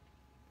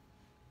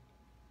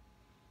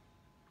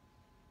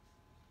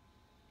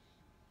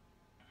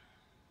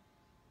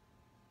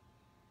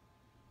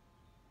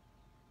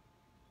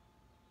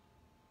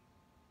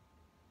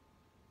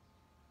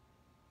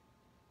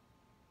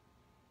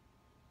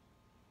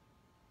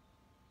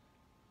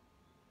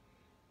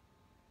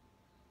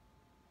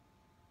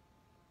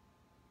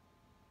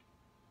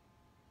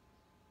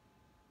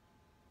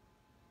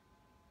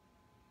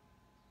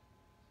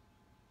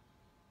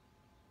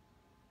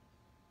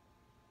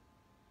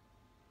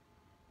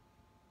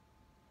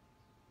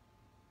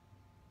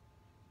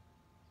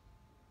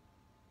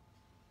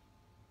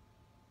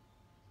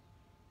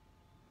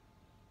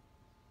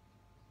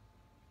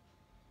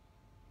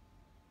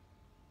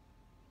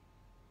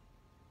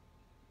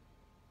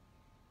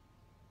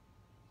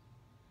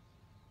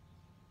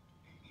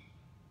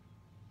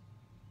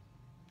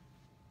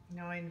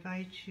 Now I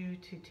invite you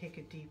to take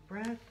a deep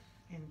breath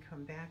and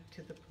come back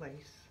to the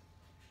place.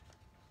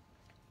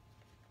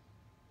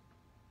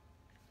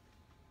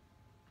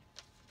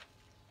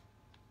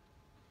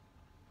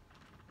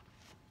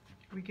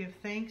 We give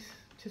thanks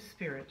to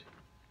Spirit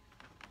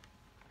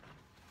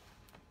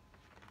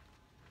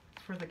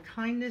for the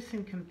kindness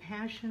and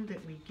compassion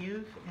that we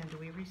give and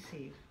we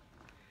receive.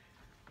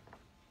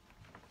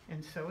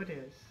 And so it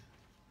is.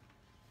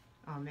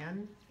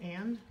 Amen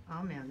and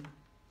amen.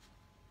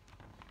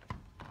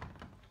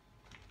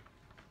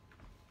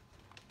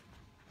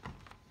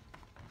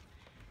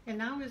 And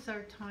now is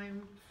our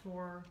time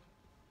for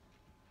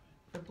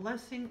the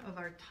blessing of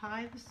our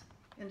tithes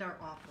and our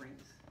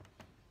offerings.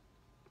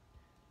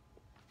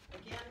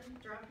 Again,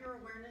 drop your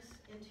awareness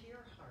into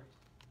your heart.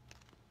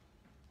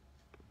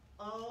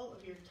 All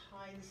of your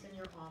tithes and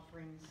your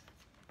offerings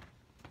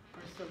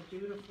are so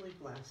beautifully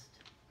blessed.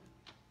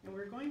 And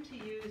we're going to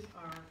use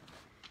our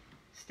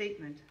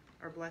statement,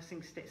 our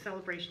blessing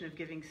celebration of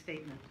giving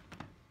statement.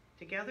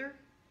 Together,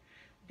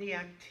 the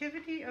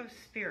activity of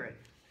Spirit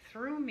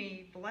through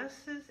me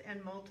blesses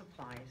and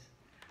multiplies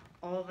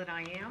all that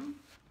I am,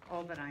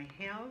 all that I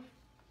have,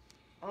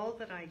 all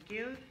that I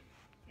give,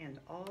 and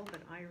all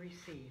that I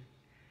receive.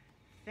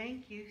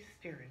 Thank you,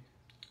 Spirit,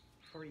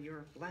 for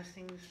your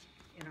blessings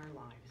in our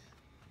lives.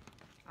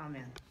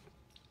 Amen.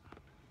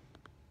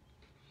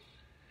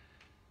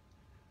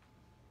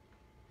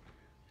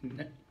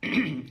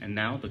 And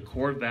now the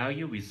core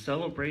value we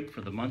celebrate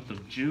for the month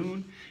of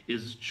June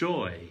is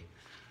joy.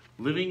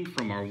 Living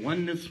from our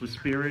oneness with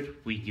Spirit,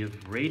 we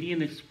give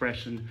radiant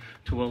expression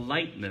to a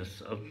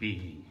lightness of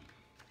being.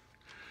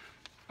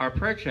 Our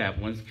prayer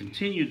chaplains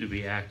continue to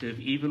be active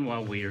even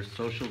while we are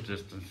social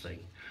distancing.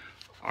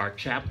 Our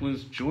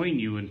chaplains join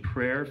you in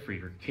prayer for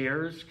your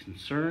cares,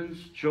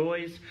 concerns,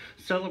 joys,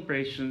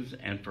 celebrations,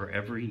 and for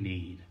every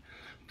need.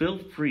 Feel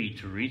free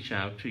to reach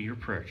out to your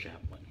prayer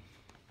chaplain.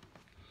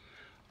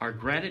 Our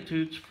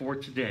gratitudes for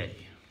today.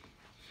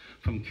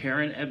 From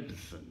Karen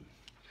Ebson.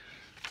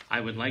 I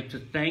would like to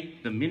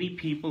thank the many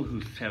people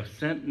who have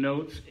sent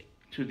notes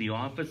to the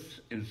office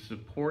in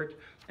support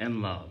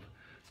and love.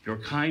 Your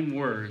kind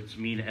words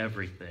mean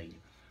everything.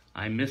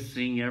 I miss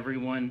seeing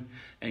everyone,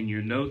 and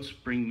your notes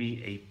bring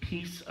me a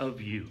piece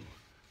of you.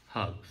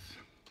 Hugs.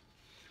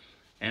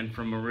 And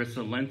from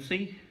Marissa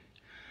Lency,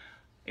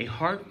 a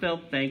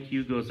heartfelt thank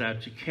you goes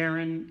out to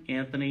Karen,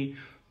 Anthony,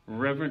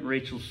 Reverend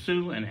Rachel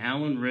Sue, and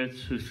Alan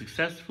Ritz, who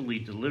successfully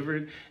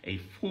delivered a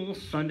full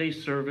Sunday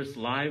service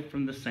live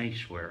from the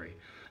sanctuary.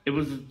 It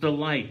was a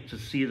delight to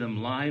see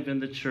them live in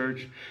the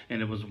church,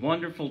 and it was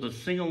wonderful to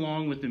sing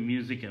along with the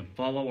music and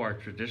follow our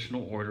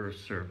traditional order of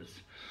service.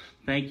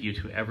 Thank you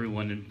to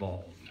everyone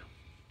involved.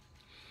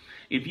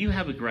 If you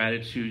have a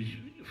gratitude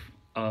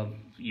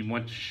you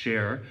want to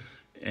share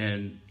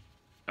and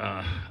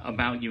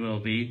about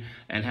ULV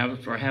and have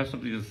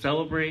something to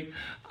celebrate,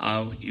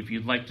 if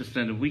you'd like to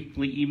send a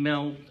weekly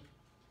email,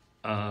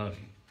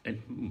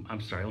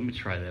 I'm sorry, let me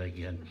try that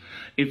again.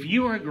 If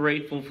you are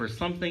grateful for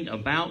something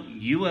about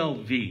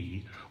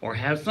ULV or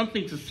have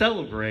something to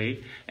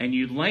celebrate and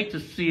you'd like to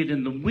see it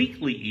in the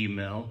weekly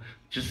email,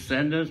 just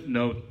send a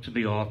note to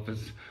the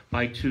office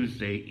by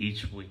Tuesday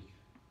each week.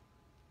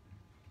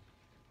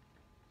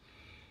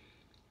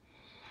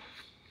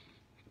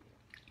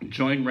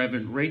 Join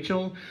Reverend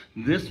Rachel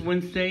this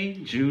Wednesday,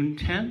 June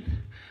 10th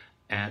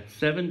at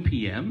 7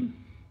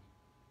 p.m.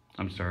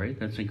 I'm sorry,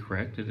 that's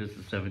incorrect. It is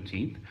the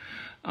 17th.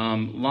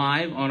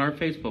 Live on our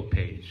Facebook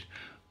page.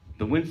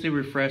 The Wednesday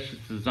Refresh is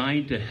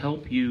designed to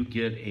help you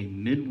get a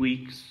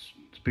midweek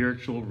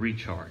spiritual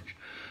recharge.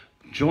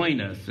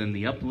 Join us in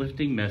the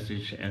uplifting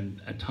message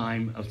and a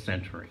time of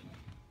centering.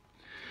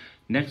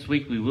 Next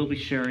week, we will be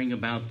sharing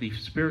about the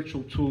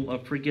spiritual tool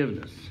of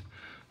forgiveness.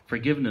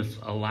 Forgiveness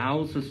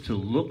allows us to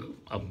look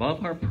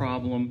above our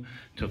problem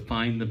to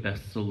find the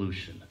best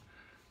solution.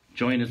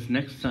 Join us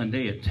next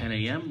Sunday at 10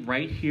 a.m.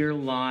 right here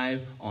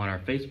live on our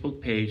Facebook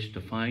page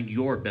to find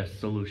your best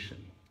solution.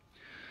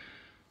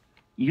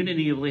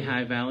 Unity of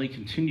Lehigh Valley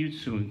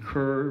continues to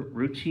incur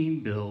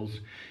routine bills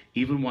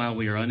even while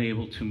we are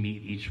unable to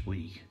meet each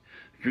week.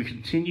 Your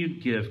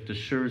continued gift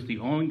assures the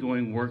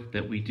ongoing work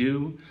that we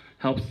do,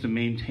 helps to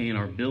maintain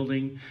our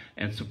building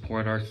and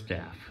support our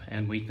staff,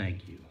 and we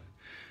thank you.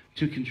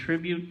 To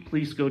contribute,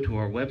 please go to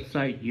our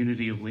website,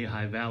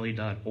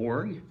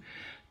 unityoflehighvalley.org.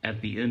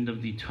 At the end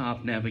of the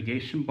top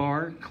navigation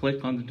bar,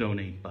 click on the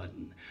donate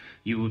button.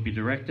 You will be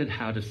directed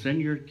how to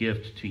send your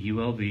gift to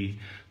ULV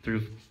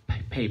through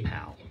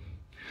PayPal.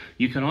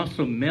 You can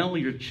also mail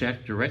your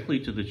check directly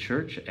to the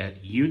church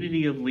at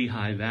Unity of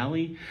Lehigh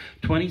Valley,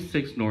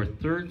 26 North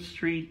 3rd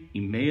Street,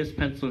 Emmaus,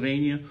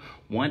 Pennsylvania,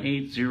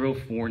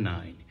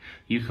 18049.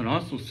 You can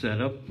also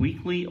set up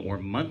weekly or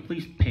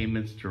monthly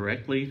payments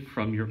directly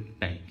from your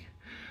bank.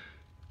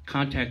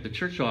 Contact the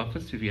church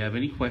office if you have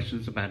any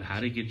questions about how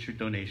to get your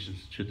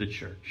donations to the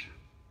church.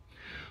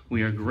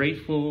 We are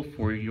grateful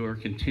for your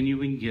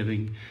continuing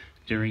giving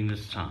during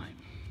this time.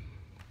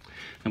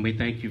 And we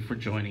thank you for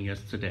joining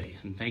us today.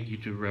 And thank you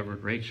to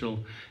Reverend Rachel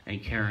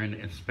and Karen,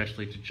 and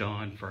especially to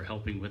John for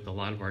helping with a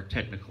lot of our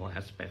technical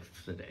aspects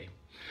today.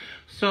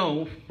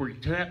 So we're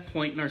to that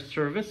point in our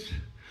service.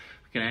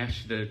 We're going to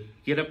ask you to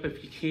get up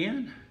if you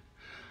can.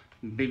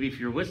 Maybe if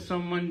you're with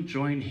someone,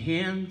 join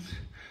hands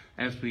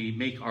as we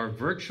make our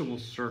virtual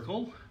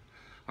circle,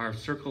 our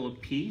circle of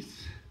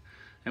peace.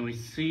 And we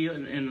see,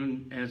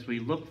 and as we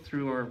look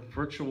through our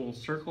virtual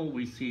circle,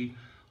 we see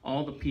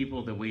all the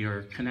people that we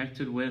are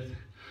connected with.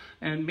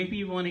 And maybe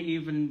you want to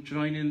even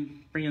join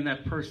in, bring in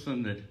that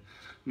person that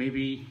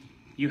maybe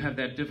you have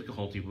that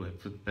difficulty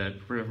with, that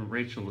Reverend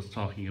Rachel was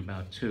talking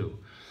about too.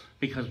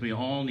 Because we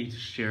all need to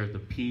share the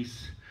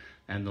peace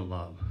and the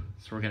love.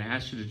 So we're going to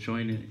ask you to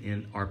join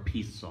in our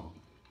peace song.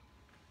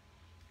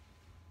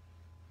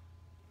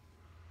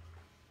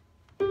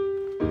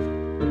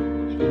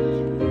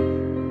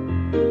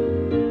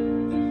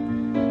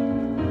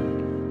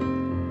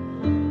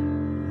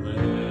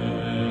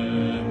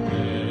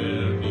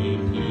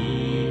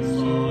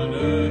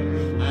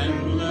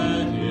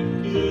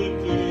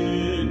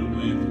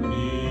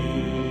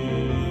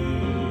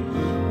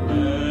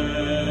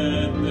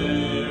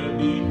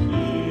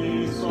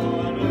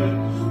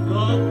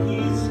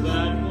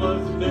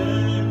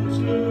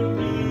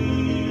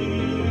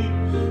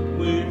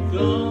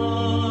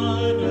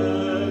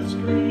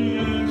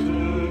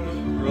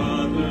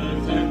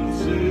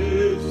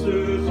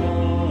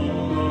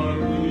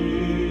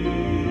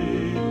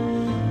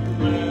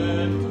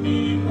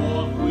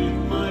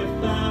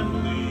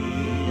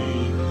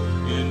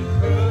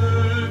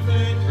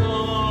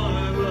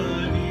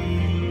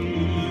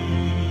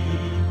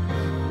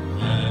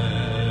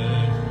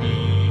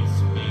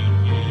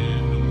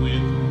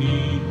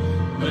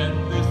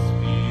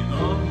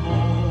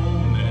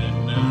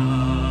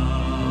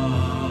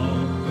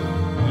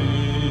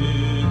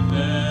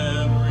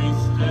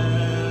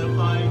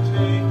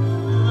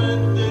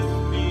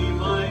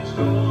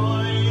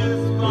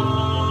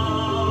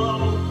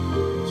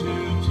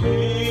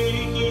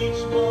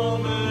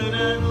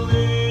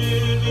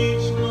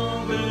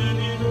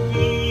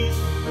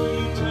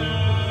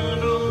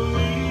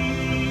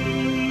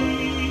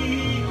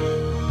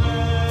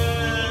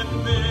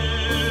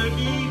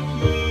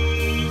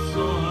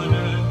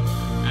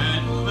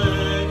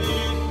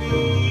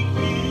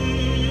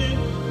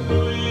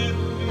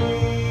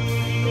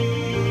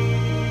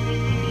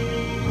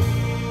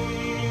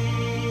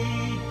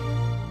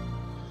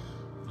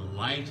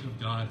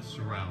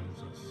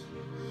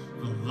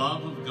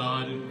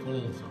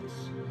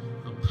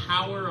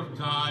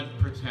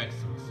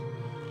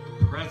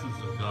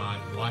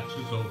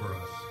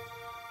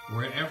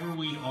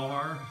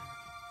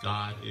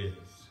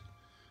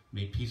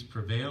 May peace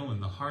prevail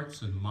in the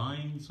hearts and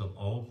minds of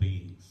all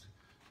beings.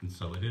 And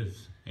so it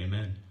is.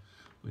 Amen.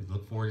 We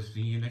look forward to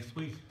seeing you next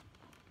week.